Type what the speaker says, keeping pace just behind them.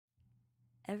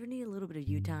Ever need a little bit of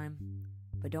you time,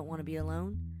 but don't want to be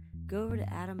alone? Go over to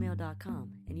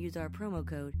AdamMail.com and use our promo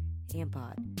code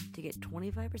AMPOD to get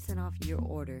 25% off your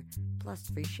order plus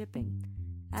free shipping.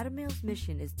 Adam Mail's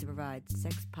mission is to provide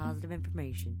sex-positive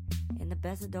information and the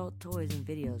best adult toys and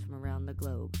videos from around the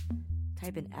globe.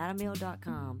 Type in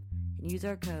AdamMail.com and use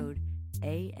our code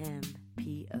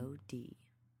AMPOD.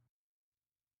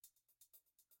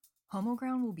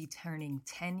 Homoground will be turning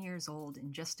 10 years old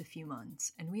in just a few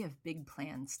months, and we have big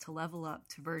plans to level up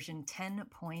to version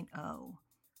 10.0.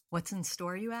 What's in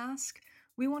store, you ask?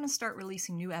 We want to start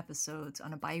releasing new episodes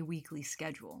on a bi-weekly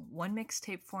schedule, one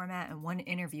mixtape format and one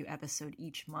interview episode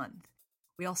each month.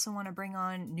 We also want to bring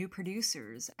on new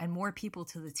producers and more people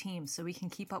to the team so we can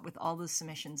keep up with all the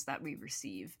submissions that we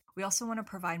receive. We also want to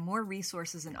provide more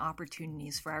resources and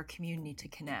opportunities for our community to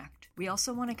connect. We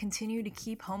also want to continue to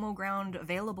keep Homoground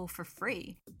available for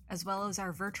free, as well as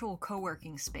our virtual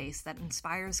co-working space that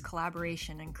inspires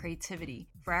collaboration and creativity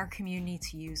for our community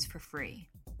to use for free.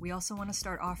 We also want to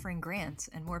start offering grants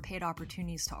and more paid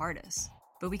opportunities to artists.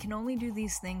 But we can only do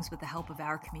these things with the help of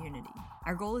our community.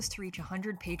 Our goal is to reach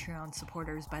 100 Patreon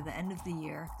supporters by the end of the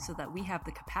year so that we have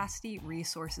the capacity,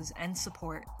 resources, and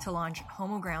support to launch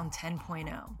Homoground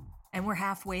 10.0. And we're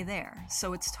halfway there,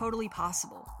 so it's totally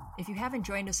possible. If you haven't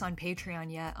joined us on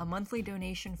Patreon yet, a monthly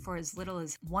donation for as little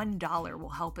as $1 will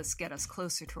help us get us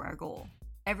closer to our goal.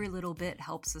 Every little bit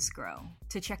helps us grow.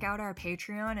 To check out our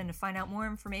Patreon and to find out more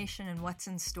information and what's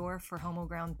in store for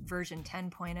Homoground version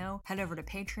 10.0, head over to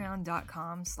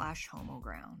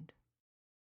patreon.com/homoground.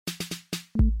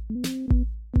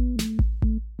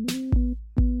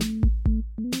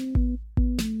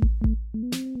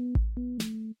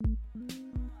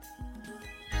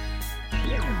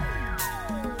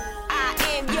 I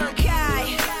am Young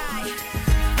Kai.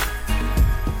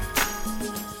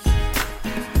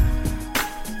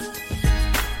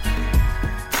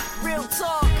 Real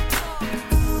talk,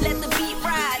 let the beat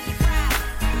ride.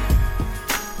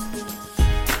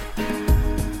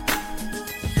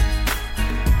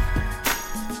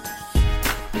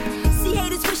 See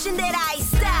haters wishing that I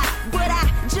stop, but I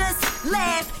just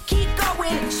laugh, keep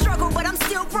going. Struggle, but I'm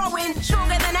still growing,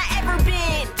 stronger than I ever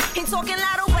been. Ain't talking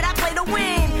louder, but I play to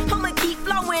win. I'ma keep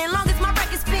flowing, long as my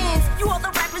record spins. You all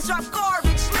the rappers drop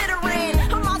garbage, littering.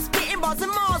 I'm all spitting balls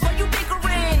and malls while you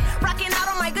bickering. Rocking out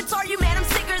on my guitar, you man, I'm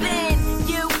sicker than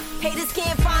you. Haters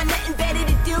can't find nothing better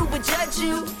to do but judge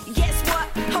you. Guess what?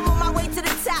 I'm on my way to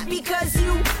the top because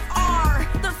you are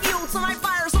the fuel to my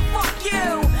fire, so fuck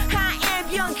you. I am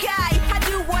Young Kai, I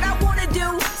do what I wanna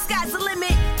do. Sky's the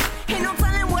limit, ain't no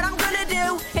telling what I'm gonna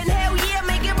do. And hell yeah,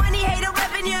 making money, hater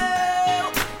revenue.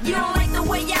 You don't like the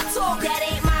way I talk, that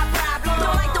ain't my problem.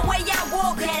 Don't like the way I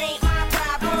walk, that ain't my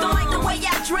problem. Don't like the way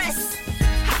I dress,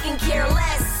 I can care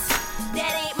less,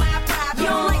 that ain't my problem. You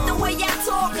don't like the way I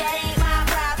talk, that ain't my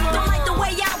problem. Don't like the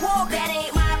way I walk, that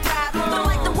ain't my problem. Don't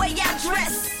like the way I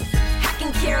dress, I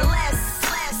can care less.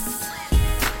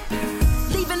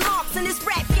 Leaving marks in this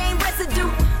rap game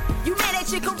residue. You mad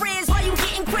at your careers while you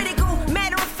getting critical.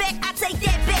 Matter of fact, I take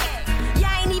that back.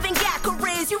 Y'all ain't even got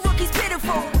careers, you rookies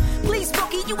pitiful. Please,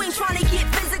 rookie, you ain't trying to get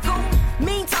physical.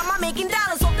 Meantime, I'm making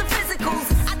dollars off the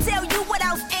physicals. I tell you what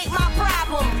else ain't my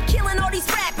problem. Killing all these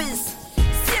rappers.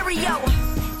 Stereo.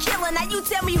 Killing, now you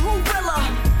tell me who realer.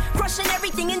 Crushing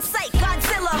everything in sight,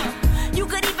 Godzilla. You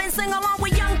could even sing along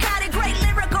with Young Kai, the great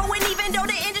lyrical. And even though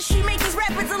the industry makes these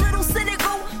rappers a little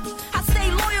cynical, I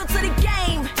stay loyal to the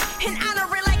game and honor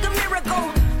it like a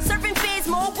miracle. Serving fans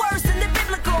more words than the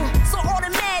biblical. So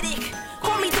automatic,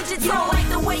 call me digital. You don't like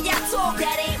the way I talk,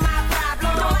 that ain't my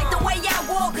problem. Don't like the way I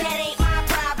walk, that ain't my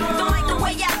problem. Don't like the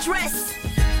way I dress,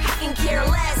 I can care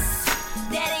less,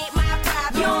 that ain't my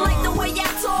problem. You don't like the way I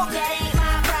talk, that ain't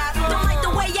my problem. Don't like the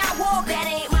way I walk, that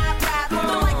ain't my problem.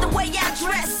 Don't like the way I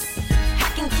dress, I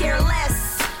can care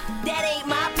less, that ain't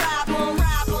my problem.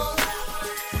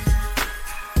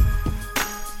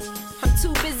 I'm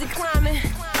too busy climbing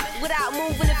without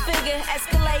moving a finger,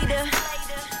 escalator.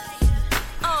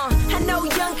 I know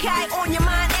Young Kai on your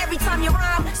mind every time you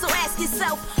rhyme. So ask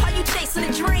yourself, are you chasing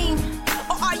a dream?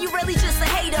 Or are you really just a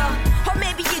hater? Or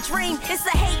maybe your dream is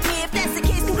to hate me. If that's the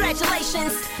case,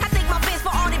 congratulations. I thank my fans for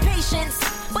all their patience,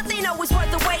 but they know it's worth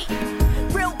the wait.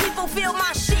 Real people feel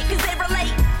my shit cause they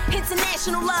relate.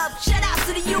 International love, shout out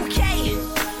to the UK.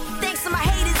 Thanks to my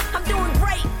haters, I'm doing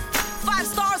great. 5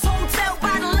 stars hotel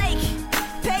by the lake.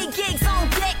 Paid gigs on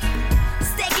deck.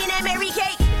 Stacking that Mary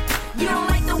cake. You don't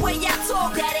like the way I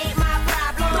talk, that ain't my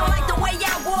problem. Don't like the way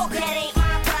I walk, that ain't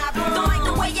my problem. Don't like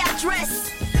the way I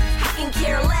dress, I can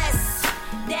care less,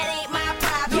 that ain't my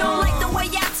problem. You don't like the way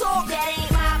I talk, that ain't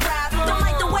my problem. Don't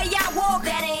like the way I walk,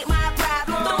 that ain't my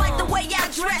problem. Don't like the way I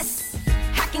dress,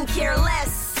 I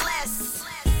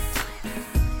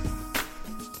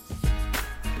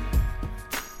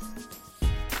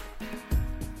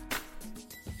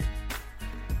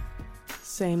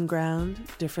Same ground,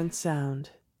 different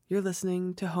sound. You're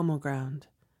listening to Homo Ground.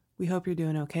 We hope you're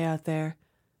doing okay out there.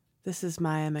 This is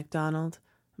Maya McDonald.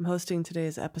 I'm hosting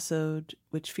today's episode,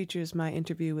 which features my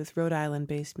interview with Rhode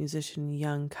Island-based musician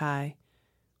Young Kai.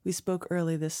 We spoke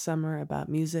early this summer about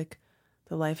music,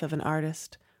 the life of an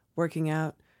artist, working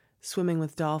out, swimming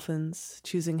with dolphins,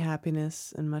 choosing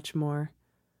happiness, and much more.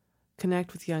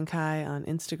 Connect with Young Kai on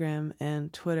Instagram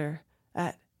and Twitter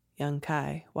at Young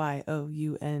Kai,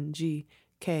 YOUNGKAII.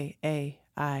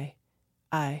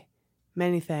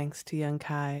 Many thanks to Young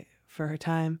Kai for her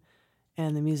time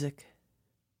and the music.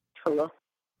 Hello.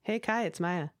 Hey Kai, it's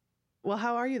Maya. Well,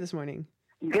 how are you this morning?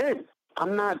 Good.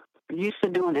 I'm not used to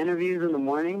doing interviews in the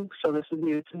morning, so this is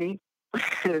new to me.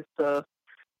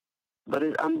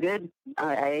 I'm good.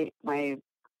 I ate my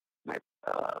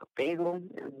bagel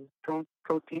and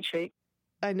protein shake.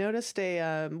 I noticed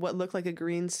a what looked like a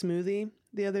green smoothie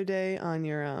the other day on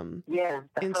your yeah,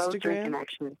 that's Instagram. What I was drinking,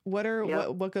 actually.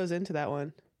 What goes into that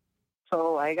one?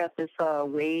 So I got this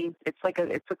whey. It's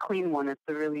a clean one. It's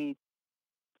a really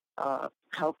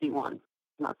healthy one,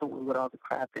 not the one with all the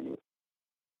crap in it.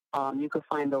 You can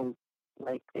find those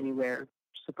like anywhere,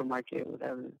 supermarket,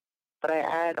 whatever. But I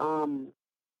add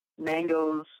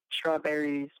mangoes,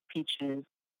 strawberries, peaches,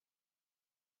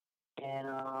 and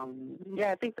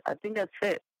I think that's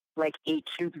it. Like 8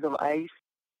 cubes of ice.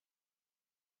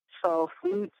 So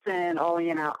fruits and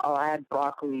I'll add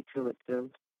broccoli to it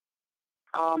too.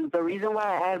 The reason why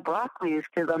I add broccoli is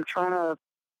because I'm trying to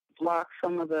block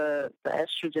some of the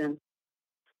estrogen.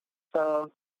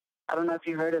 So I don't know if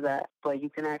you heard of that, but you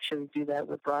can actually do that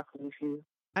with broccoli if you.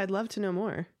 I'd love to know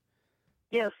more.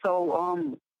 Yeah,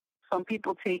 so some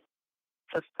people take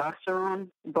testosterone,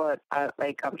 but I'm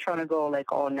trying to go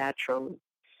like all natural.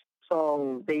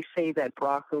 So they say that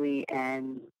broccoli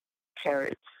and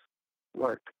carrots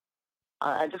work.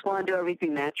 I just want to do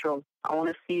everything natural. I want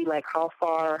to see like how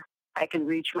far I can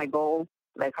reach my goal,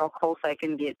 like how close I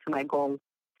can get to my goal.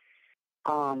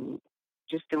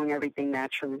 Just doing everything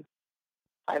naturally.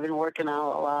 I've been working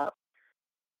out a lot.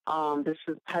 This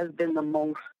has been the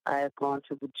most I have gone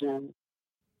to the gym.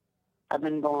 I've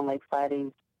been going like 5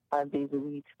 days a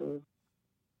week. So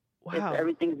Wow.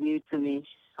 Everything's new to me.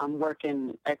 I'm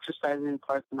working, exercising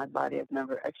parts of my body I've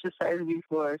never exercised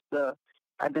before. So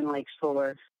I've been like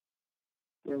sore,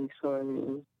 really sore.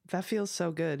 Really. That feels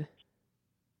so good.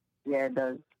 Yeah, it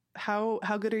does. How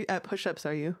good are you at push-ups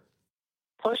are you?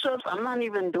 Push-ups? I'm not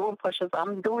even doing push-ups.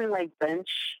 I'm doing like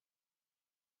bench.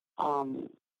 I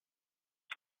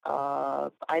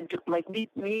do like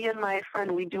me and my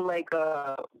friend. We do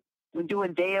a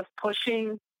day of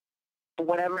pushing,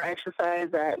 whatever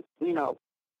exercise that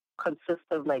consists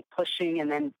of like pushing,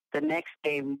 and then the next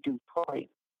day we do pulling.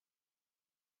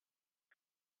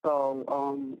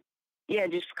 So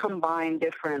just combine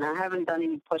different. I haven't done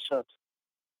any push-ups.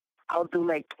 I'll do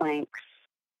like planks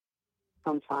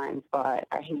sometimes, but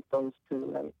I hate those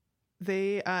too. Like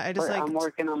I'm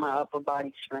working on my upper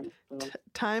body strength. So.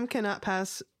 Time cannot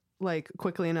pass like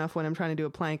quickly enough when I'm trying to do a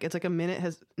plank. It's like a minute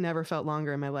has never felt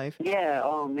longer in my life. Yeah.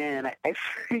 Oh man, I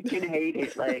freaking hate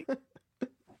it. Like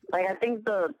I think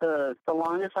the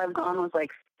longest I've gone was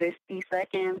like 50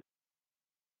 seconds.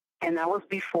 And that was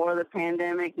before the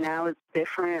pandemic. Now it's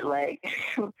different. Like,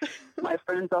 my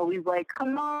friends always like,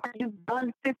 come on, you've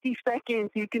done 50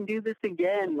 seconds. You can do this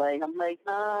again. Like, I'm like,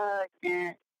 nah, I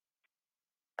can't.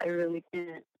 I really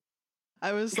can't.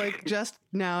 I was like, just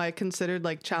now I considered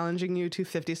like challenging you to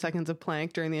 50 seconds of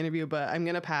plank during the interview, but I'm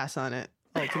going to pass on it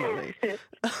ultimately.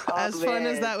 Fun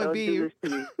as that would be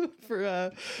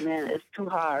for man, it's too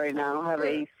hot right now. I don't have an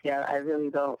AC yet. I really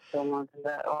don't want to do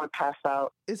that. I want to pass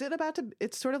out.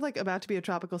 It's sort of like about to be a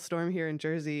tropical storm here in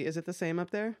Jersey. Is it the same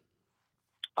up there?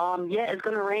 Yeah, it's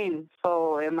gonna rain,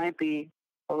 so it might be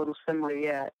a little similar.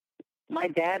 Yeah, my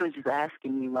dad was just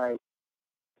asking me like,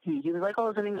 he was like, "Oh,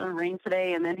 is it gonna rain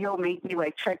today?" And then he'll make me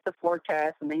like check the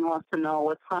forecast, and then he wants to know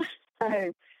what time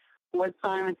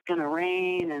it's gonna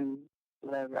rain and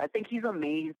whatever. I think he's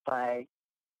amazed by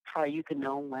how you can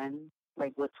know when,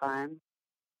 like what time.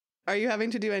 Are you having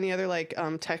to do any other like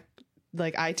tech,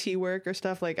 like IT work or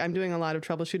stuff? Like I'm doing a lot of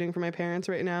troubleshooting for my parents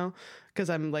right now because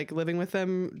I'm like living with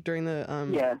them during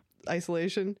the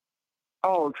isolation.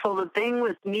 Oh, so the thing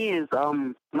with me is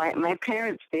my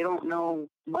parents, they don't know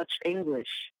much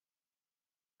English.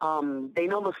 They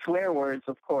know the swear words,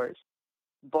 of course,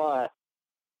 but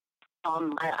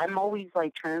I'm always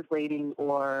like translating,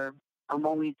 or I'm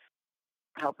always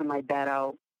helping my dad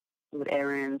out with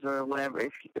errands or whatever.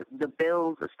 If the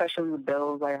bills, especially the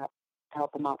bills, I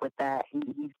help him out with that.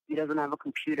 He doesn't have a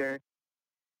computer,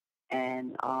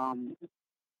 and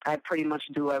I pretty much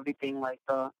do everything like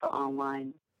the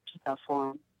online that for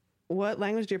them. What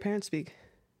language do your parents speak?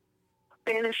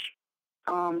 Spanish.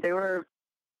 They were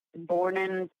born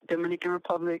in Dominican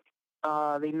Republic.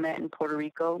 They met in Puerto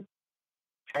Rico.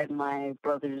 Had my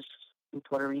brothers in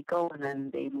Puerto Rico, and then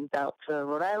they moved out to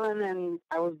Rhode Island, and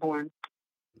I was born.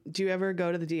 Do you ever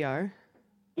go to the DR?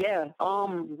 Yeah.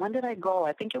 When did I go?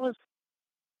 I think it was,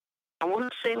 I want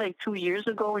to say like 2 years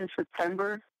ago in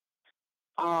September.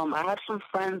 I have some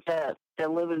friends that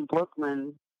live in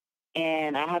Brooklyn,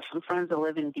 and I have some friends that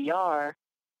live in DR,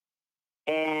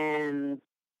 and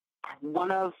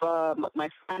one of my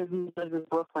friends who lives in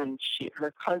Brooklyn,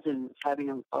 her cousin is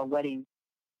having a wedding.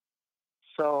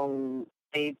 So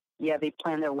they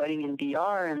planned their wedding in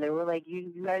DR, and they were like,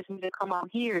 you guys need to come out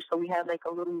here. So we had like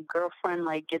a little girlfriend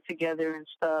like get together and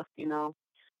stuff, you know.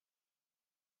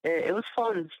 It was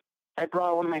fun. I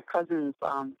brought one of my cousins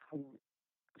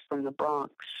from the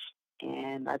Bronx,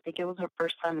 and I think it was her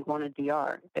first time going to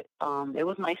DR. It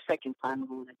was my second time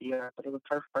going to DR, but it was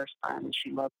her first time, and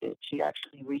she loved it. She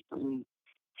actually recently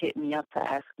hit me up to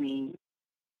ask me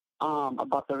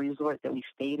about the resort that we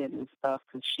stayed in and stuff,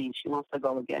 because she wants to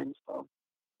go again. So.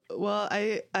 Well,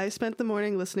 I spent the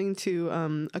morning listening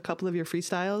to a couple of your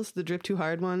freestyles, the Drip Too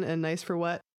Hard one and Nice for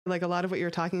What. Like a lot of what you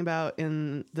were talking about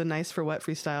in the Nice for What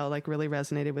freestyle, like really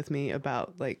resonated with me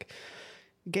about like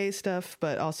gay stuff,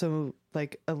 but also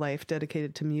like a life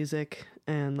dedicated to music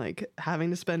and like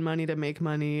having to spend money to make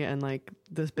money and like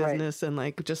this business, right. And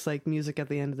like just like music at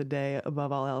the end of the day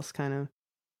above all else, kind of.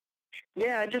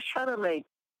 Yeah, I just try to like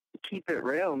keep it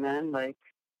real, man. Like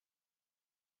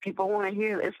people want to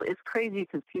hear it's crazy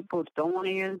because people don't want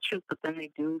to hear the truth, but then they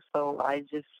do. So I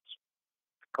just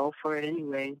go for it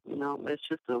anyway. You know, it's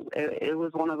just it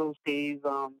was one of those days.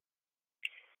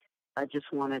 I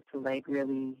just wanted to like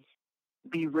really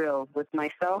be real with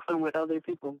myself and with other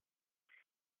people.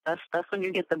 That's when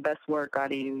you get the best work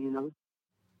out of you, you know?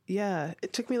 Yeah,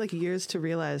 it took me like years to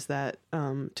realize that,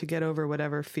 to get over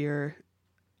whatever fear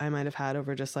I might have had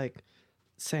over just like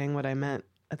saying what I meant.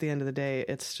 At the end of the day,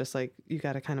 it's just like you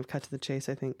got to kind of cut to the chase,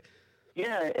 I think.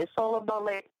 Yeah, it's all about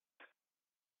like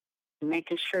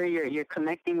making sure you're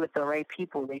connecting with the right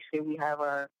people. They say we have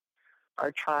our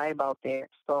tribe out there.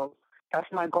 So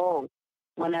that's my goal.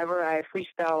 Whenever I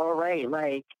freestyle or write,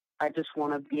 like, I just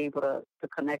want to be able to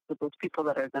connect with those people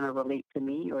that are going to relate to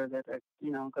me, or that are,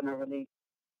 you know, going to relate,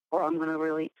 or I'm going to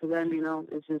relate to them, you know.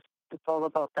 It's all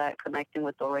about that, connecting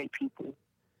with the right people.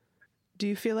 Do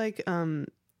you feel like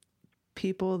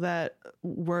people that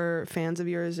were fans of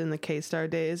yours in the K-Star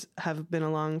days have been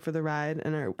along for the ride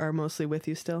and are mostly with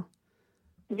you still?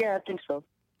 Yeah, I think so.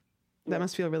 That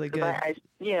must feel really good. I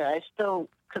still,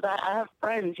 because I have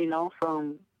friends, you know,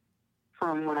 from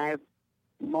when I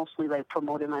mostly like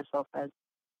promoted myself as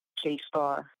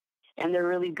K-Star, and they're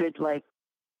really good, like,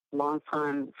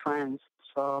 long-time friends.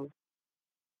 So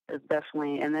it's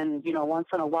definitely, and then, you know, once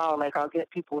in a while, like, I'll get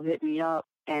people hit me up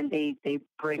and they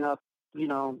bring up, you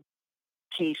know,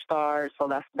 K-Star. So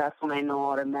that's when I know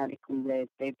automatically that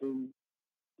they've been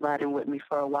riding with me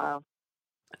for a while.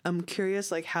 I'm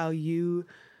curious, like, how you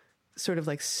sort of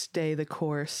like stay the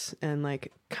course and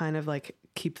like kind of like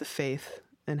keep the faith,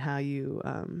 and how you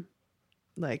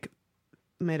like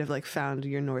might have like found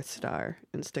your North Star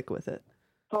and stick with it.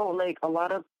 So like a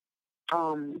lot of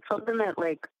something that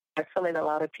like I feel like a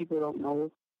lot of people don't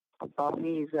know about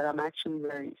me is that I'm actually a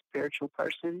very spiritual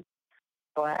person.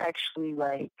 So I actually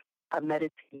I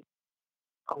meditate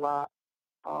a lot.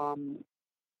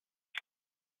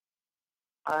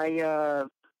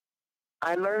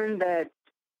 I learned that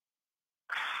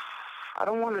I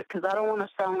don't want to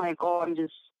sound like, oh, I'm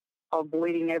just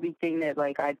avoiding everything that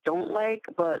like I don't like,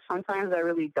 but sometimes that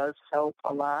really does help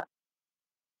a lot,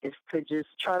 is to just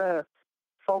try to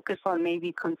focus on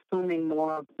maybe consuming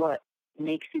more of what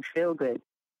makes you feel good.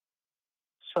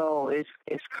 So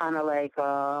it's kind of like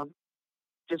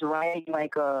just riding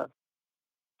like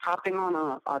hopping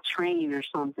on a train or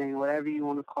something, whatever you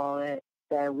want to call it,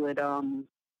 that would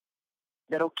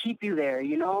that'll keep you there,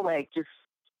 you know, like just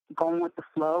going with the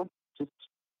flow, just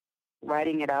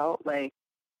riding it out. Like,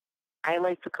 I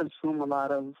like to consume a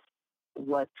lot of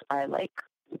what I like,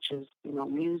 which is, you know,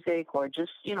 music, or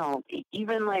just, you know,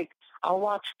 even like I'll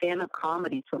watch stand-up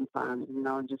comedy sometimes, you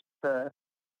know, just to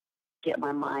get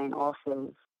my mind off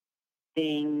of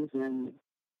things. And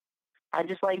I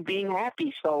just like being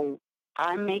happy. So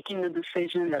I'm making the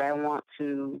decision that I want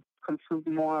to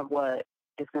consume more of what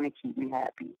is going to keep me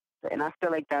happy. And I feel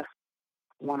like that's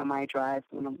one of my drives,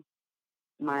 one of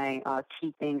my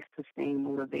key things to staying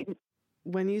motivated.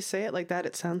 When you say it like that,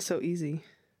 it sounds so easy.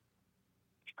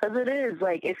 Because it is.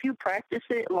 Like, if you practice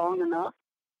it long enough,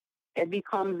 it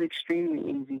becomes extremely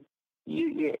easy.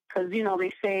 because,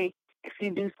 they say if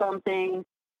you do something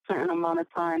a certain amount of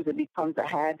times, it becomes a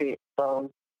habit.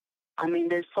 So, I mean,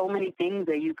 there's so many things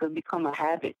that you could become a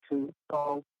habit to.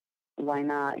 So why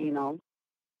not,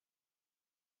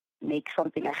 make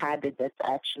something a habit that's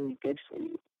actually good for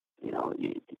you?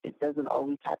 It doesn't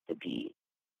always have to be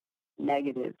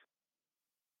negative.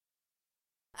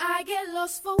 I get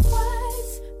lost for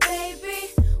words,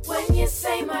 baby, when you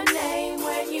say my name,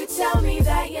 when you tell me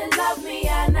that you love me,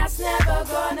 and that's never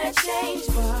gonna change.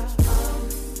 But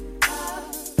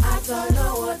I don't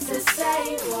know what to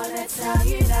say. Wanna tell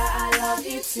you that I love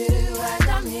you too, and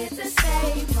I'm here to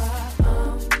stay. But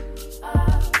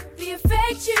the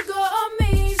effect you got on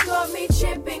me's got me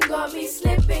tripping, got me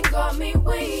slipping, got me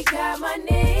weak at my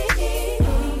knees.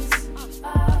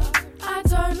 I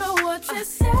don't know what to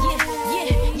say.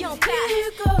 Young Pat.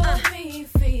 You got me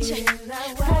feeling that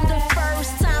way. From the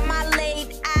first time I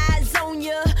laid eyes on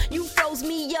you, you froze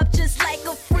me up just like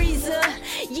a freezer.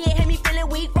 Yeah, had me feeling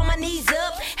weak from my knees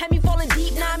up. Had me falling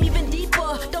deep, now I'm even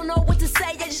deeper. Don't know what to say,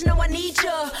 I just know I need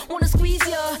you. Wanna squeeze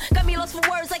you, got me lost for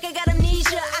words like I got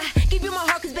amnesia. I give you my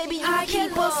heart, cause baby, you I keep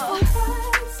get lost for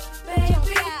words,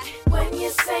 baby, when you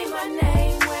say my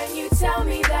name, when you tell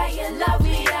me that you love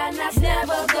me, and that's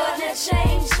never gonna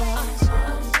change.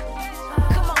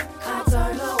 I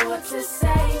don't know what to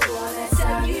say. Wanna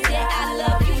tell you that I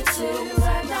love you too,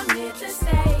 and I'm here to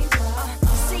stay.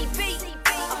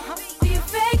 The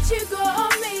effect you got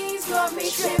on me's got me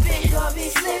tripping, got me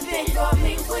slipping, got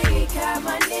me weak at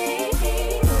my knees.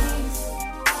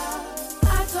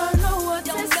 I don't know what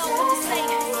to say.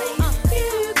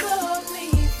 You got me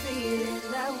feeling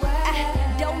that way.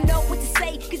 I don't know what to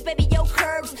say, cause baby, your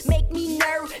curves make me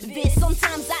nervous.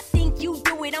 Sometimes I think you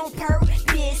do it on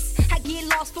purpose. I get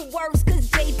lost for words, cause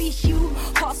baby, you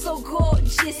are so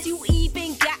gorgeous. You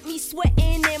even got me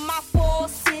sweating in my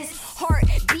forces. Heart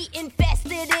beating faster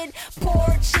than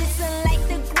porches, and like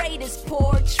the greatest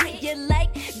portrait. You're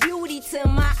like beauty to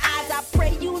my eyes. I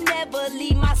pray you never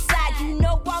leave my side. You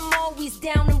know I'm always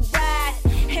down to ride.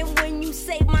 And when you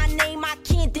say my name, I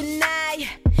can't deny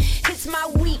it's my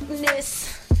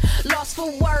weakness. Lost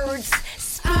for words,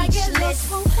 speechless. I get lost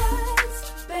for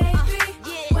words, baby,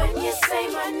 when you say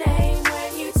my name,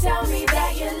 when you tell me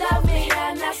that you love me,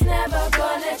 and that's never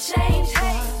gonna change.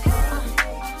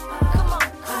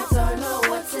 I don't know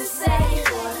what to say.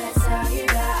 Wanna tell you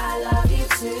that I love you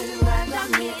too, and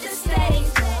I'm here to stay.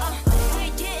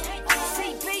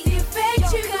 The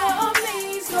effect you got on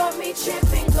me's got me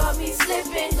tripping, got me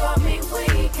slipping, got me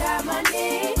weak at my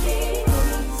knees.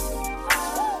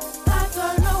 I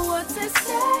don't know what to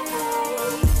say.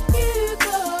 You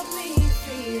got me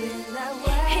feeling that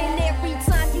way. And every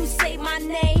time you say my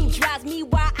name, drives me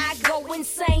why I go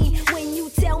insane. When you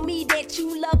tell me that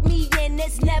you love me, and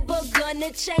it's never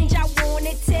gonna change, I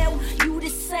wanna tell you the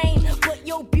same. But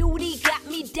your beauty got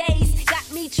me dazed, got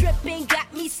me tripping,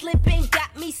 got me slipping,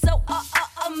 got me so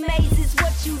amazed. It's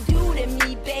what you do to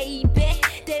me, baby,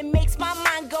 that makes my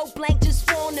mind go blank. Just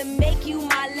wanna make you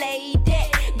my lady.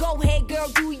 Go ahead, girl,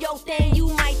 do your thing. You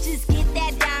might just get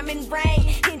that diamond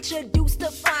ring. Introduced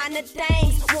to finer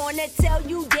things. Wanna tell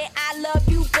you that I love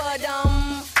you, but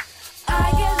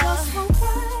I get lost for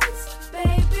words,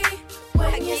 baby,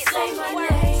 when you say my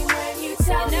name, when you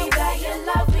tell me that you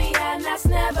love me, and that's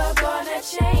never gonna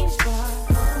change.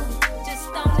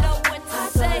 just don't know what to I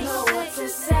say. don't know what to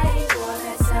say.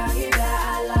 Wanna tell you that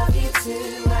I love you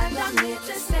too, and I'm here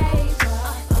to stay.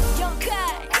 Young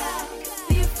Kai.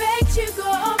 The effect you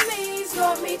got on me's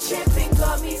got me tripping,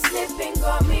 got me slipping,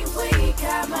 got me weak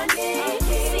at my knees.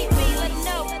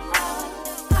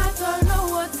 I don't know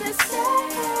what to say.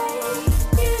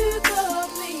 You got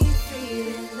me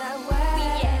feeling that way.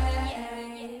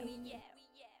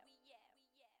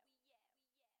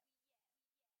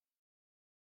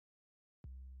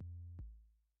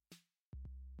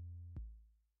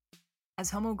 As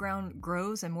HomoGround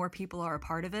grows and more people are a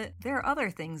part of it, there are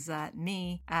other things that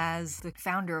me, as the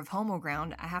founder of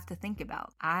HomoGround, I have to think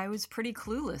about. I was pretty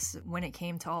clueless when it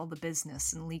came to all the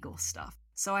business and legal stuff.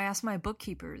 So I asked my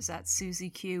bookkeepers at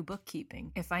Susie Q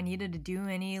Bookkeeping if I needed to do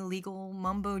any legal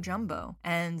mumbo-jumbo,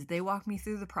 and they walked me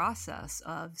through the process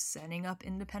of setting up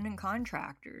independent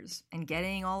contractors and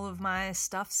getting all of my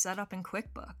stuff set up in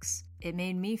QuickBooks. It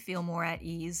made me feel more at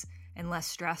ease and less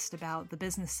stressed about the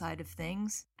business side of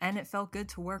things, and it felt good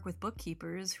to work with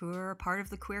bookkeepers who are a part of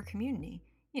the queer community.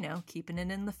 You know, keeping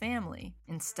it in the family,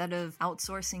 instead of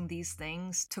outsourcing these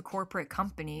things to corporate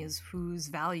companies whose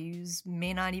values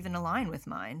may not even align with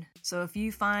mine. So if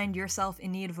you find yourself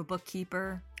in need of a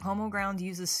bookkeeper, HomoGround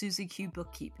uses Susie Q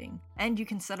Bookkeeping, and you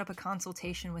can set up a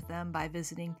consultation with them by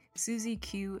visiting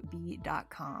susieqb.com.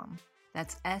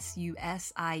 That's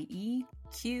susieqb.com.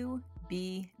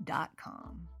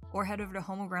 Or head over to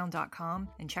homoground.com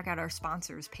and check out our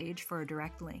sponsors page for a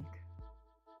direct link.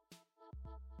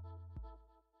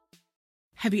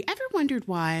 Have you ever wondered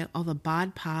why all the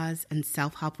bod pause and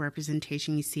self-help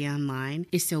representation you see online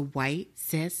is so white,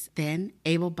 cis, thin,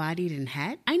 able-bodied, and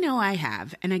het? I know I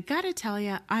have, and I gotta tell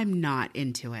you, I'm not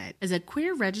into it. As a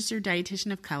queer registered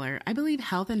dietitian of color, I believe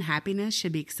health and happiness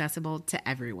should be accessible to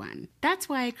everyone. That's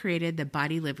why I created the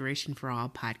Body Liberation for All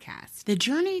podcast. The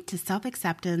journey to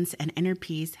self-acceptance and inner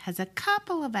peace has a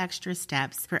couple of extra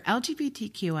steps for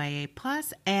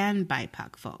LGBTQIA+ and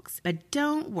BIPOC folks. But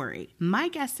don't worry, my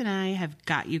guest and I have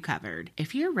got you covered.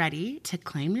 If you're ready to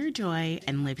claim your joy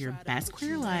and live your best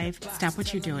queer life, stop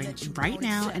what you're doing right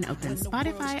now and open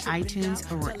Spotify,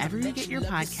 iTunes, or wherever you get your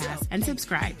podcasts and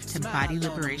subscribe to Body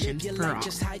Liberation for All.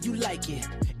 Just how you like it.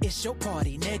 It's your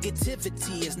party.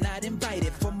 Negativity is not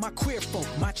invited. For my queer folk,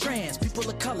 my trans, people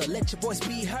of color, let your voice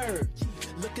be heard.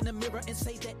 Look in the mirror and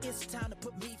say that it's time to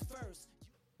put me first.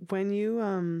 When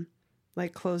you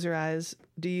like close your eyes,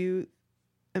 do you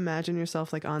imagine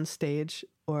yourself like on stage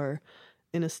or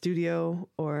in a studio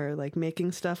or like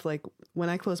making stuff? Like when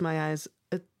I close my eyes,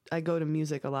 I go to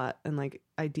music a lot and like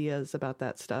ideas about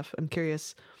that stuff. I'm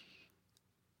curious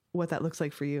what that looks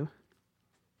like for you.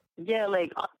 Yeah,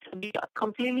 like to be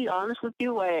completely honest with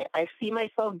you, I see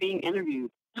myself being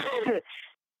interviewed,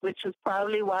 which is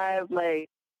probably why I've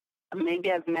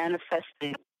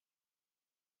manifested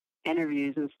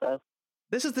interviews and stuff.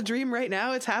 This is the dream right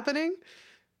now. It's happening.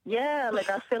 Yeah, like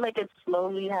I feel like it's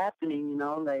slowly happening, you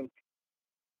know, like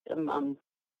I'm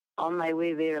on my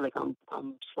way there, like I'm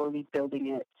slowly building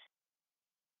it.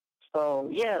 So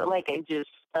yeah, like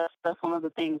that's one of the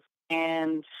things.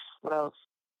 And what else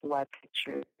do I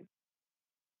picture?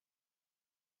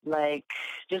 Like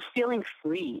just feeling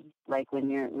free, like when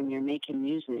you're making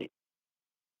music,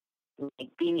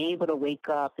 like being able to wake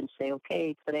up and say,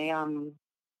 okay, today I'm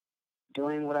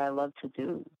doing what I love to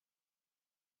do.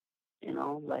 You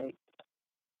know, like,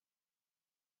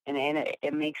 and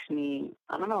it makes me,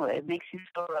 I don't know, it makes you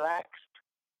so relaxed.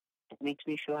 It makes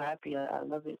me feel happy. I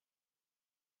love it.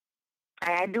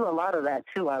 I do a lot of that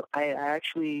too. I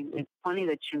actually, it's funny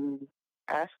that you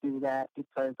asked me that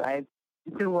because I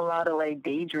do a lot of like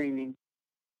daydreaming.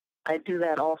 I do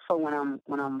that also when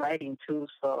I'm writing too.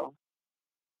 So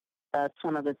that's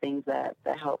one of the things that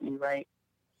help me write.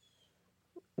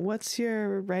 What's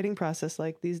your writing process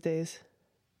like these days?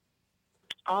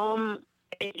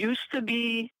 It used to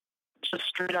be just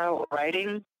straight out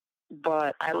writing,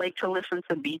 but I like to listen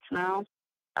to beats now.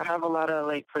 I have a lot of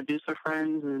like producer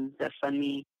friends and that send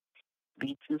me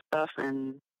beats and stuff,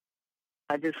 and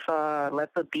I just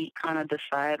let the beat kind of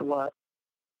decide what's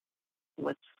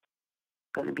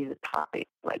going to be the topic.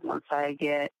 Like once I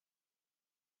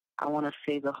want to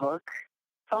say the hook.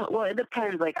 Well, it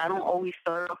depends. Like I don't always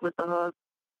start off with the hook.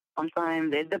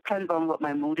 Sometimes it depends on what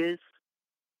my mood is.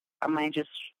 I might just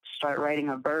start writing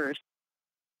a verse,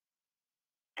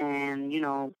 and, you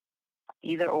know,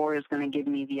 either or is going to give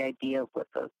me the idea of what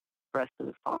the rest of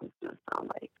the song is going to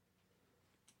sound like.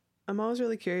 I'm always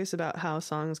really curious about how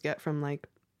songs get from, like,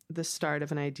 the start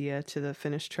of an idea to the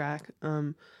finished track.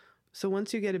 So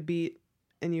once you get a beat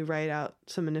and you write out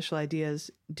some initial ideas,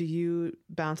 do you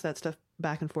bounce that stuff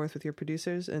back and forth with your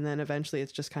producers, and then eventually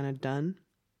it's just kind of done?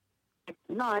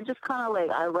 No, I just kind of like,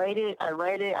 I write it.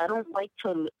 I don't like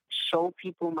to show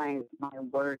people my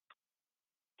work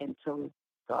until it's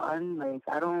done. Like,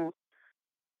 I don't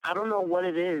know what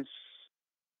it is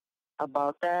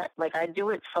about that. Like, I do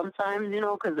it sometimes, you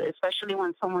know, because especially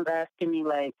when someone's asking me,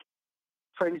 like,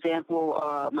 for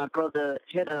example, my brother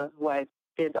Hitta, who I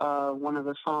did one of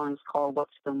the songs called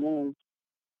What's the Move,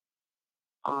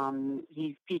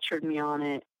 he featured me on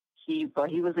it. But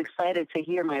he was excited to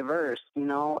hear my verse, you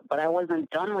know, but I wasn't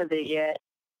done with it yet.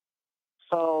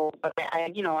 So, but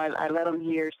I let him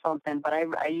hear something, but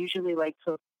I usually like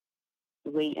to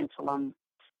wait until I'm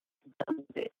done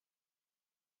with it.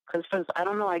 Because I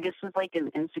don't know, I guess it's like an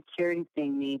insecurity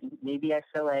thing, maybe. Maybe I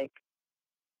feel like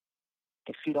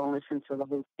if you don't listen to the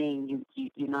whole thing,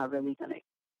 you're not really going to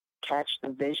catch the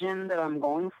vision that I'm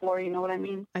going for, you know what I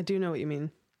mean? I do know what you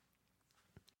mean.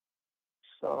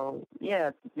 So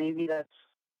yeah, maybe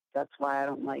that's why I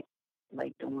don't like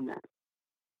doing that.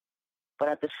 But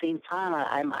at the same time,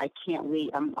 I can't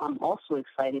wait. I'm also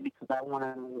excited because I want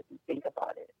to know what you think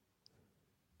about it.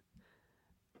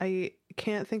 I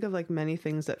can't think of like many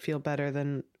things that feel better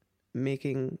than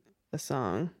making a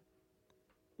song.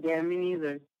 Yeah, me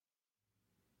neither.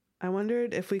 I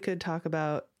wondered if we could talk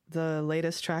about the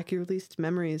latest track you released,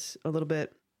 Memories, a little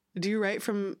bit. Do you write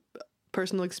from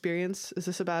personal experience? Is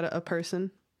this about a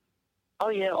person? Oh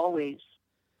yeah, always.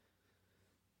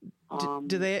 Do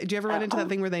you ever run into that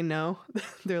thing where they know?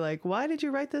 They're like, why did you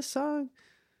write this song?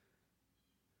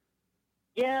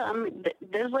 Yeah, I mean,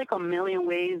 there's like a million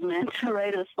ways, man, to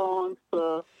write a song.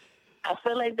 So I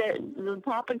feel like that the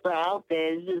topics are out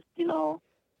there. It's just, you know,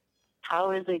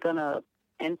 how is it going to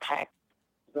impact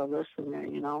the listener,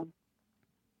 you know?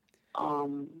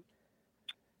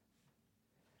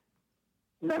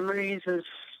 Memories it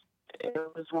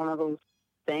was one of those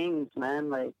things, man,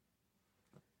 like,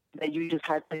 that you just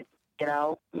had to get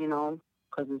out, you know,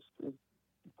 because it's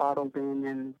bottled in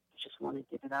and you just want to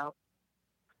get it out.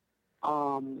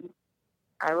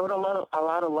 I wrote a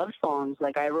lot of love songs.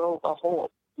 Like, I wrote a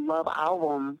whole love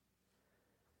album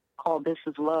called This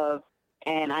Is Love,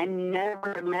 and I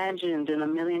never imagined in a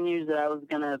million years that I was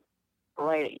going to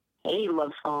write a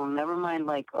love song, never mind,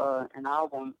 like, an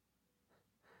album.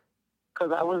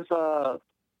 Because I was,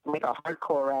 like, a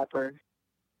hardcore rapper.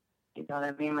 You know what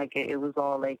I mean? Like, it was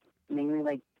all, like, mainly,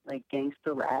 like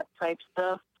gangster rap type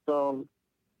stuff. So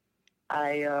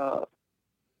I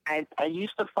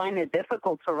used to find it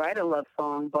difficult to write a love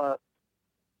song, but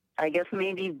I guess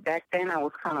maybe back then I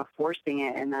was kind of forcing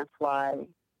it, and that's why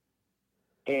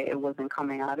it wasn't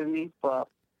coming out of me. But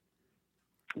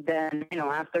then, you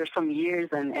know, after some years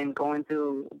and going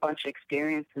through a bunch of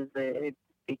experiences, it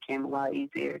became a lot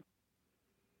easier.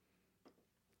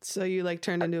 So you, like,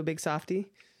 turned into a big softie?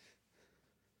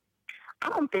 I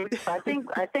don't think so.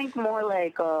 I think more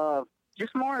like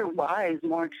just more wise,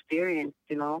 more experienced,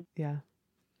 you know? Yeah.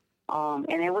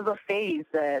 And it was a phase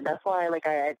that's why, like,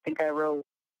 I think I wrote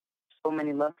so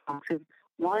many love songs. 'Cause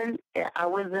one, I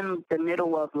was in the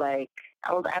middle of, like,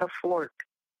 I was at a fork.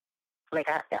 Like,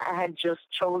 I had just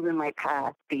chosen my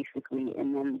path, basically,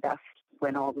 and then that's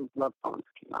when all these love songs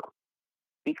came out.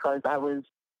 Because I was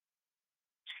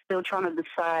still trying to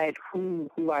decide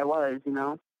who I was, you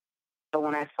know? So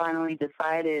when I finally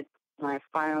decided, when I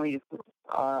finally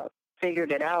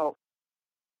figured it out,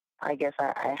 I guess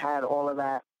I had all of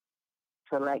that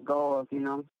to let go of, you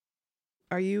know.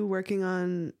 Are you working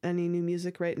on any new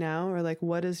music right now? Or, like,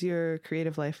 what does your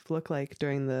creative life look like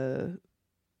during the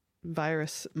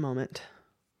virus moment?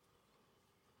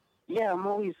 Yeah, I'm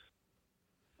always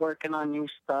working on new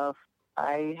stuff.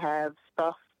 I have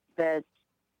stuff that's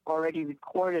already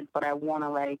recorded, but I want to,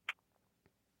 like,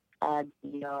 add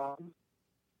the,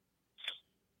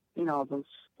 you know, those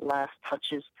last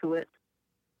touches to it.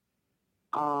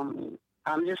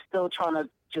 I'm just still trying to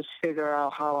just figure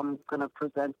out how I'm going to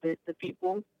present it to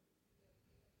people.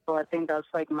 So I think that's,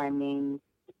 like, my main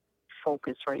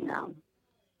focus right now.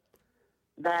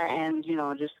 That and, you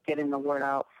know, just getting the word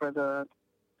out for the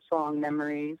song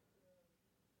Memories.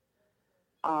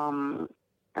 And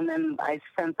then I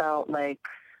sent out, like,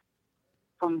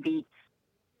 some beats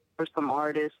for some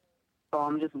artists. So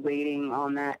I'm just waiting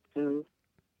on that too.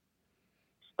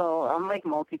 So I'm, like,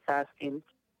 multitasking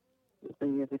with the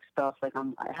music stuff. Like,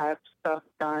 I have stuff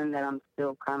done that I'm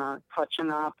still kind of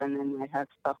touching up, and then I have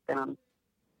stuff that I'm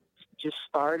just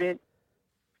started.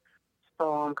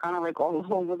 So I'm kind of, like, all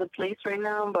over the place right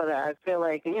now, but I feel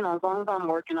like, you know, as long as I'm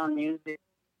working on music,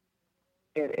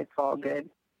 it's all good.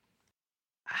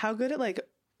 How good at, like,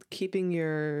 keeping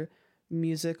your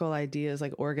musical ideas,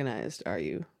 like, organized are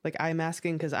you? Like, I'm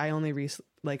asking because I only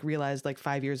realized, like,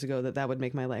 5 years ago that would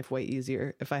make my life way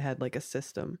easier if I had, like, a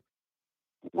system.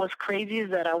 What's crazy is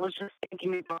that I was just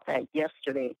thinking about that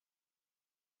yesterday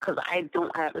because I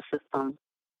don't have a system.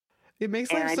 It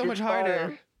makes life so much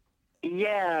harder.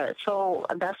 Yeah, so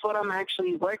that's what I'm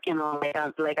actually working on.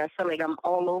 Like I feel like I'm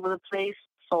all over the place,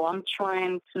 so I'm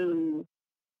trying to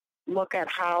look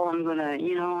at how I'm going to,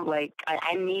 you know, like,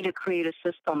 I need to create a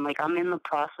system. Like, I'm in the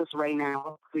process right now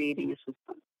of creating a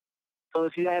system. So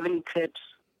if you have any tips,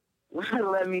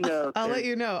 let me know. I'll let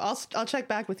you know. I'll check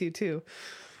back with you, too.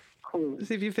 Cool.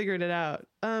 See if you figured it out.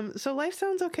 So life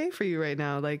sounds okay for you right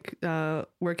now, like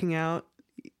working out,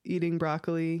 eating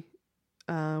broccoli,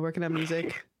 working on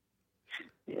music.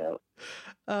 Yeah.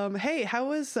 Hey, how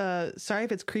was, sorry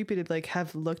if it's creepy to, like,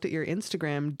 have looked at your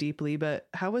Instagram deeply, but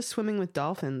how was swimming with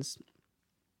dolphins?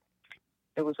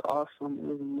 It was awesome. It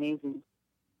was amazing.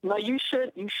 No, you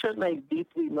should like,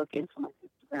 deeply look into my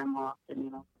Instagram more often, you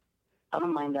know. I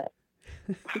don't mind that.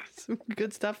 Some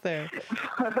good stuff there.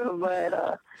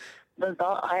 But,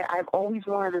 I've always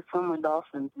wanted to swim with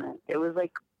dolphins, man. It was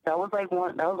like, that was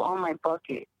on my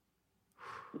bucket. It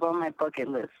was on my bucket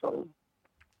list, so,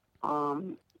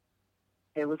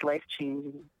 it was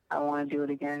life-changing. I want to do it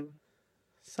again.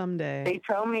 Someday. They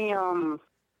tell me,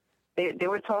 they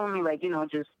were telling me, like, you know,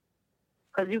 just,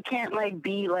 because you can't, like,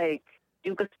 be, like,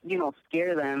 you could, you know,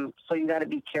 scare them, so you got to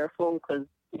be careful, because,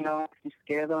 you know, if you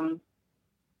scare them,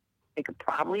 it could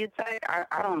probably attack.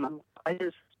 I don't know.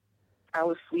 I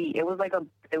was sweet. It was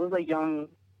a young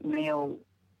male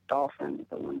dolphin,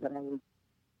 the one that I was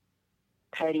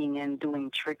petting and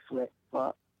doing tricks with,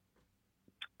 but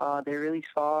they're really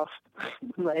soft.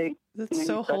 Like, that's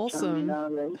so wholesome.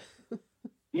 Them, like,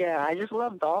 yeah, I just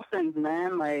love dolphins,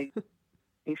 man. Like,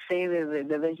 they say they're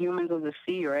the humans of the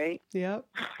sea, right? Yep.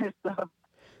 So,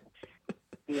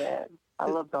 yeah, I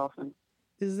love dolphins.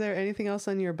 Is there anything else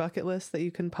on your bucket list that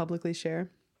you can publicly share?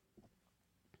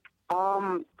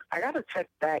 I gotta check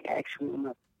back actually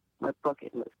on my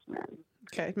bucket list, man.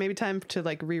 Okay, maybe time to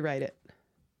like rewrite it.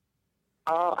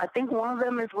 I think one of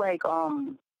them is like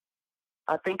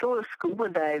I think it was scuba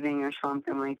diving or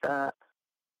something like that.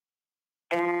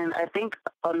 And I think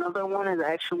another one is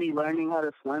actually learning how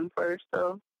to swim first,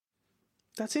 though.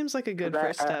 That seems like a good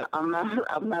first step. I'm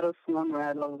not a swimmer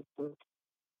at all.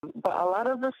 But a lot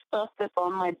of the stuff that's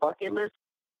on my bucket list,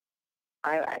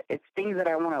 it's things that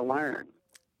I want to learn.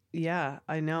 Yeah,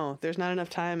 I know. There's not enough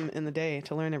time in the day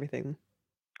to learn everything.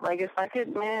 Like, if I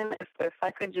could, man, if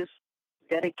I could just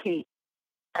dedicate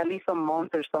at least a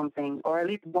month or something, or at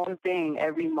least one thing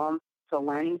every month to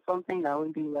learning something, that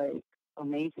would be, like,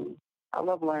 amazing. I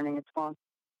love learning. It's fun.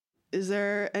 Is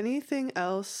there anything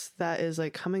else that is,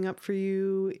 like, coming up for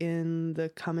you in the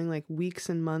coming, like, weeks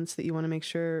and months that you want to make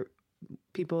sure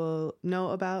people know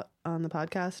about on the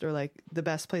podcast, or like the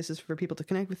best places for people to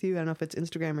connect with you? I don't know if it's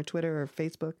Instagram or Twitter or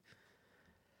Facebook.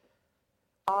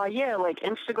 Yeah, like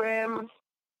Instagram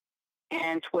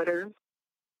and Twitter.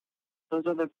 Those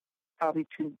are the probably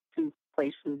two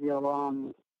places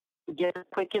you'll get the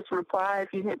quickest reply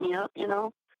if you hit me up, you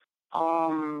know.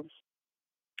 I'm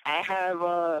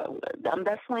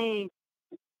definitely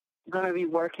gonna be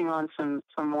working on some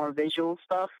more visual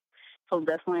stuff. So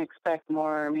definitely expect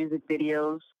more music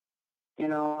videos, you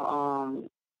know.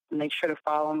 Make sure to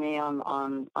follow me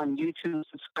on YouTube,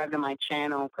 subscribe to my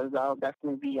channel, because I'll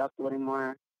definitely be uploading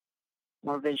more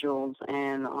visuals.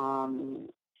 And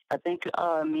I think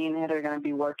me and Ed are going to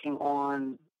be working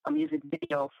on a music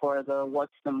video for the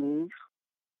What's the Move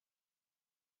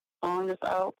song that's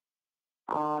out.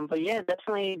 But yeah,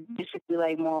 definitely basically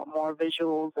like more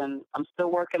visuals, and I'm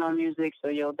still working on music, so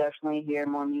you'll definitely hear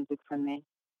more music from me.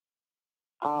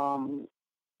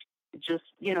 Just,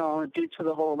 you know, due to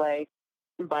the whole, like,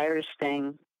 virus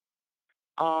thing,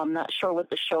 I'm not sure what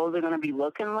the shows are going to be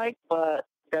looking like, but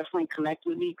definitely connect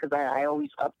with me, because I always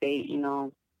update, you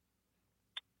know,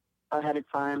 ahead of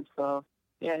time. So,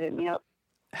 yeah, hit me up.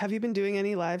 Have you been doing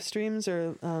any live streams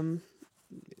or,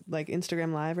 like,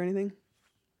 Instagram Live or anything?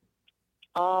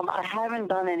 I haven't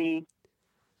done any.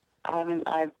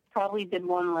 I probably did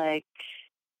one, like,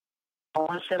 I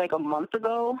want to say, like, a month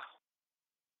ago.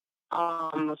 I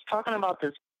was talking about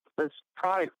this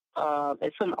product.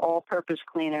 It's an all-purpose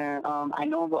cleaner. I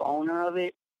know the owner of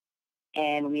it,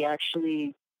 and we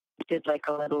actually did like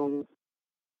a little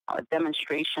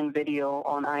demonstration video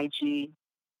on IG.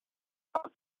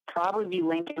 I'll probably be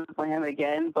linking for him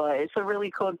again, but it's a really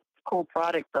cool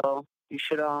product, though. You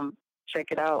should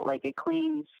check it out. Like, it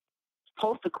cleans. It's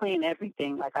supposed to clean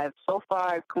everything. Like, I've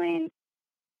cleaned.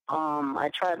 I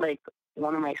tried like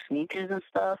one of my sneakers and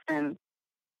stuff, and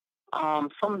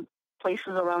some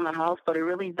places around the house, but it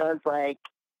really does like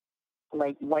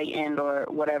whiten or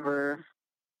whatever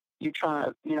you're trying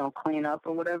to, you know, clean up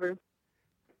or whatever.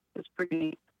 It's pretty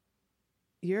neat.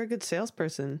 You're a good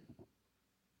salesperson.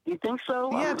 You think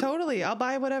so? Yeah, totally. I'll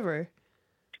buy whatever.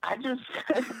 I just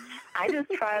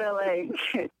try to like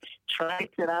try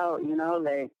it out, you know,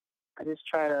 like I just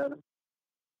try to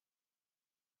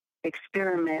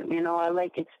experiment, you know. I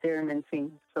like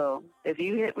experimenting. So if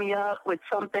you hit me up with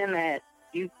something that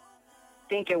you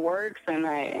think it works and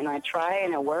I try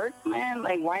and it works, man,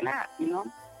 like, why not, you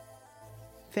know?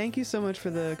 Thank you so much for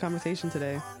the conversation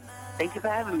today. Thank you for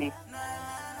having me.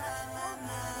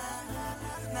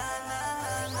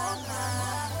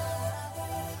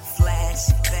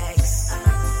 Flashbacks.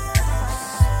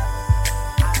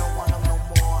 I don't want no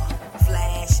more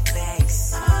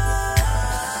flashbacks.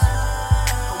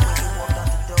 When you walked out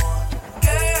the door,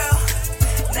 girl,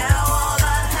 now all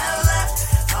I have left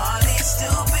are these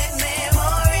stupid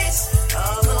memories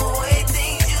of the way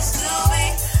things used to be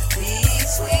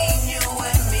between you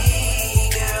and me,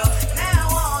 girl. Now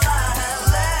all I have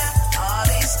left are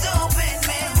these stupid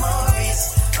memories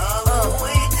of the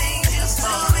way things used to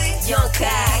be. Young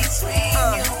Kai.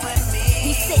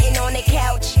 He's sitting on the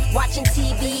couch, watching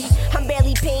TV. I'm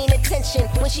barely paying attention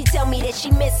when she tell me that she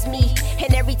miss me.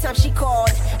 And every time she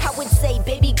called, I would say,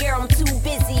 baby girl, I'm too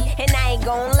busy. And I ain't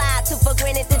gonna lie, I took for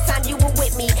granted the time you were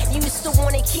with me. You used to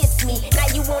wanna kiss me, now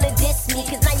you wanna diss me.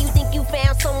 Cause now you think you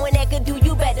found someone that could do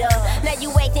you better. Now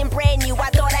you acting brand new, I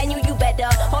thought I knew you better.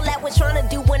 All that was trying to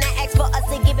do when I asked for us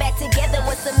to get back together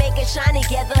was to make us shine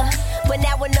together. But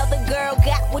now another girl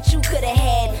got what you could've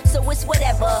had, so it's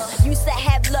whatever. Used to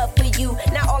have love for you,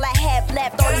 now all I have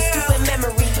left, all these stupid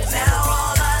memories. Now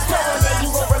all I so one day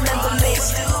you gon' remember all me. these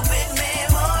stupid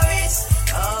memories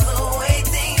of the way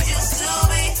things used to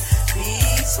be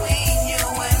between you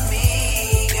and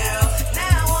me, girl.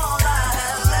 Now all I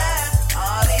have left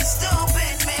are these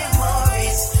stupid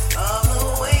memories of the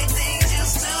way things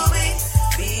used to be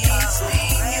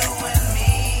between you and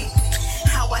me.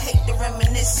 How I hate to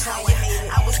reminisce on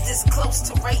you. I was this close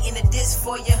to writing a diss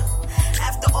for you.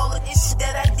 After all of this shit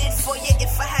that I did for you,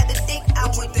 if I had to think, I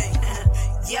would think.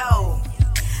 Yo,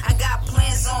 I got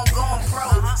plans on going pro,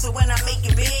 so when I make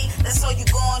it big, that's all you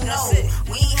gon' know.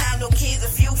 We ain't have no kids,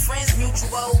 a few friends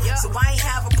mutual, so I ain't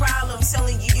have a problem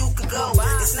telling you you could go.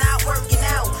 It's not working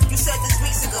out, you said this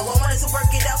weeks ago. I wanted to work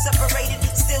it out, separated,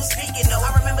 still speaking though.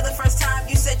 I remember the first time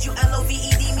you said you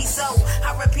LOVED me, so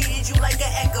I repeated you like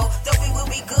an echo. That we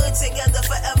will be good together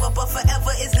forever, but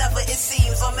forever is never, it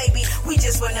seems. Or maybe we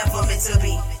just were never meant to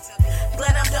be.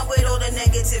 Glad I'm done with all the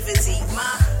negativity, ma.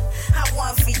 I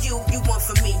want for you, you want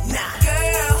for me, nah.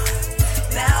 Girl,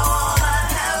 now all I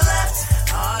have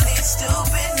left are these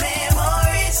stupid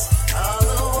memories of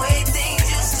the way things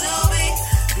used to be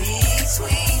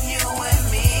between you and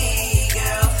me,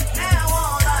 girl. Now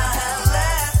all I have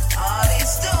left are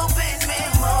these stupid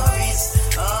memories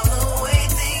of the way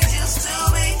things used to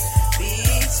be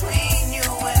between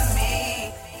you and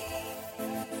me.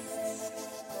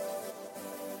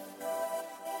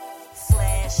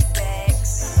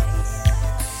 Flashbacks.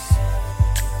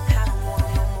 I don't want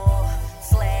no more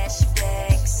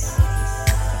flashbacks.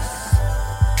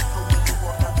 But when you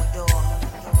walk out the door,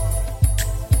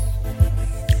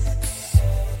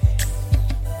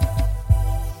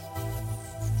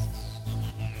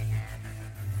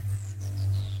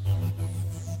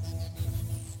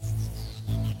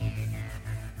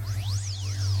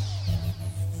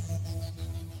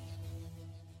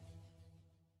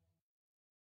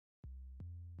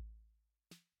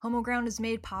 Homoground is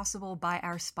made possible by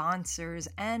our sponsors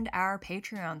and our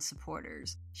Patreon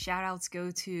supporters. Shoutouts go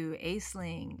to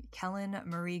Aisling, Kellen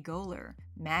Marie Goler,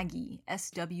 Maggie,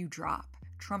 SW Drop,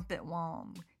 Trumpet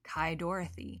Walm, Kai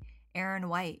Dorothy, Aaron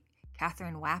White,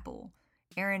 Catherine Wapple,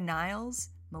 Aaron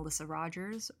Niles, Melissa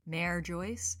Rogers, Mayor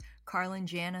Joyce, Carlin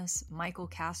Janis, Michael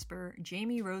Casper,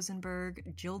 Jamie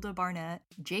Rosenberg, Gilda Barnett,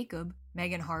 Jacob,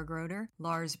 Megan Hargroder,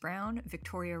 Lars Brown,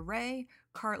 Victoria Ray,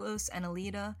 Carlos and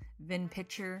Alita, Vin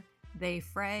Pitcher, They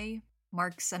Frey,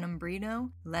 Mark Senumbrino,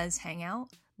 Les Hangout,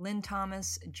 Lynn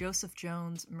Thomas, Joseph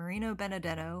Jones, Marino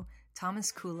Benedetto,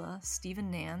 Thomas Kula, Stephen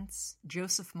Nance,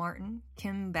 Joseph Martin,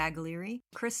 Kim Baglieri,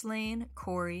 Chris Lane,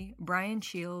 Corey, Brian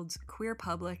Shields, Queer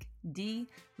Public, D,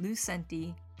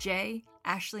 Lucenti, Jay,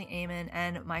 Ashley Amon,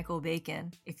 and Michael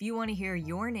Bacon. If you want to hear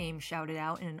your name shouted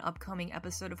out in an upcoming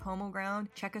episode of Homoground,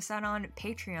 check us out on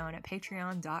Patreon at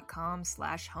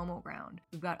patreon.com/homoground.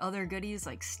 We've got other goodies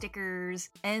like stickers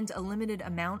and a limited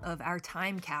amount of our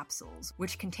time capsules,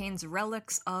 which contains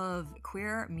relics of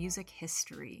queer music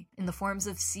history in the forms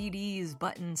of CDs,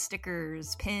 buttons,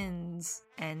 stickers, pins,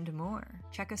 and more.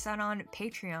 Check us out on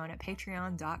Patreon at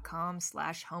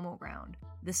patreon.com/homoground.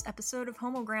 This episode of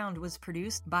Homoground was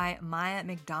produced by Maya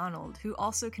McDonald, who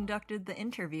also conducted the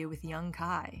interview with Young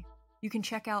Kai. You can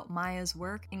check out Maya's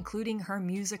work, including her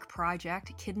music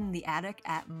project, Kid in the Attic,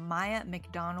 at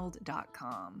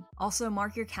mayamcdonald.com. Also,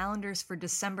 mark your calendars for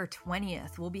December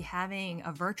 20th. We'll be having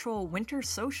a virtual winter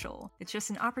social. It's just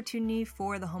an opportunity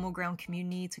for the Homoground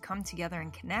community to come together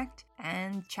and connect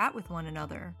and chat with one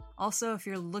another. Also, if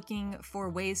you're looking for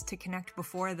ways to connect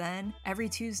before then, every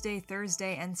Tuesday,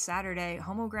 Thursday, and Saturday,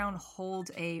 Homoground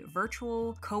holds a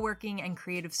virtual co-working and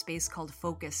creative space called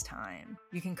Focus Time.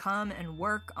 You can come and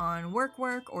work on work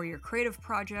or your creative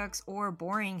projects or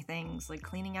boring things like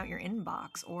cleaning out your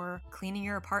inbox or cleaning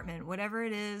your apartment, whatever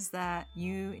it is that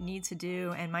you need to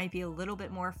do and might be a little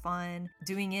bit more fun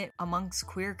doing it amongst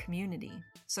queer community.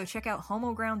 So check out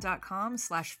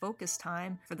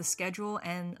homogrand.com/focustime for the schedule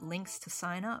and links to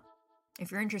sign up.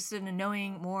 If you're interested in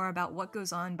knowing more about what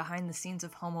goes on behind the scenes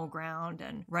of Homoground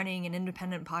and running an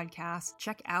independent podcast,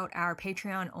 check out our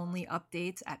Patreon-only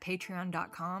updates at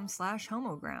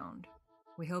patreon.com/homoground.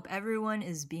 We hope everyone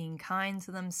is being kind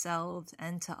to themselves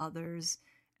and to others,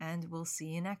 and we'll see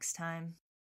you next time.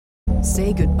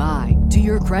 Say goodbye to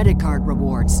your credit card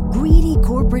rewards. Greedy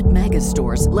corporate mega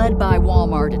stores, led by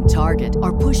Walmart and Target,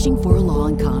 are pushing for a law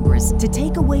in Congress to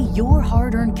take away your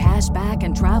hard-earned cash back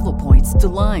and travel points to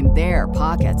line their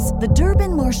pockets. The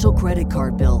Durbin-Marshall credit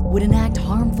card bill would enact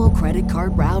harmful credit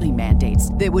card routing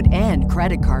mandates that would end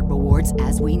credit card rewards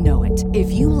as we know it.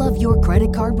 If you love your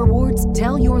credit card rewards,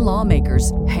 tell your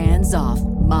lawmakers, hands off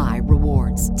my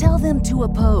rewards. Tell them to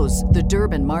oppose the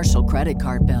Durbin-Marshall credit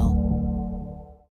card bill.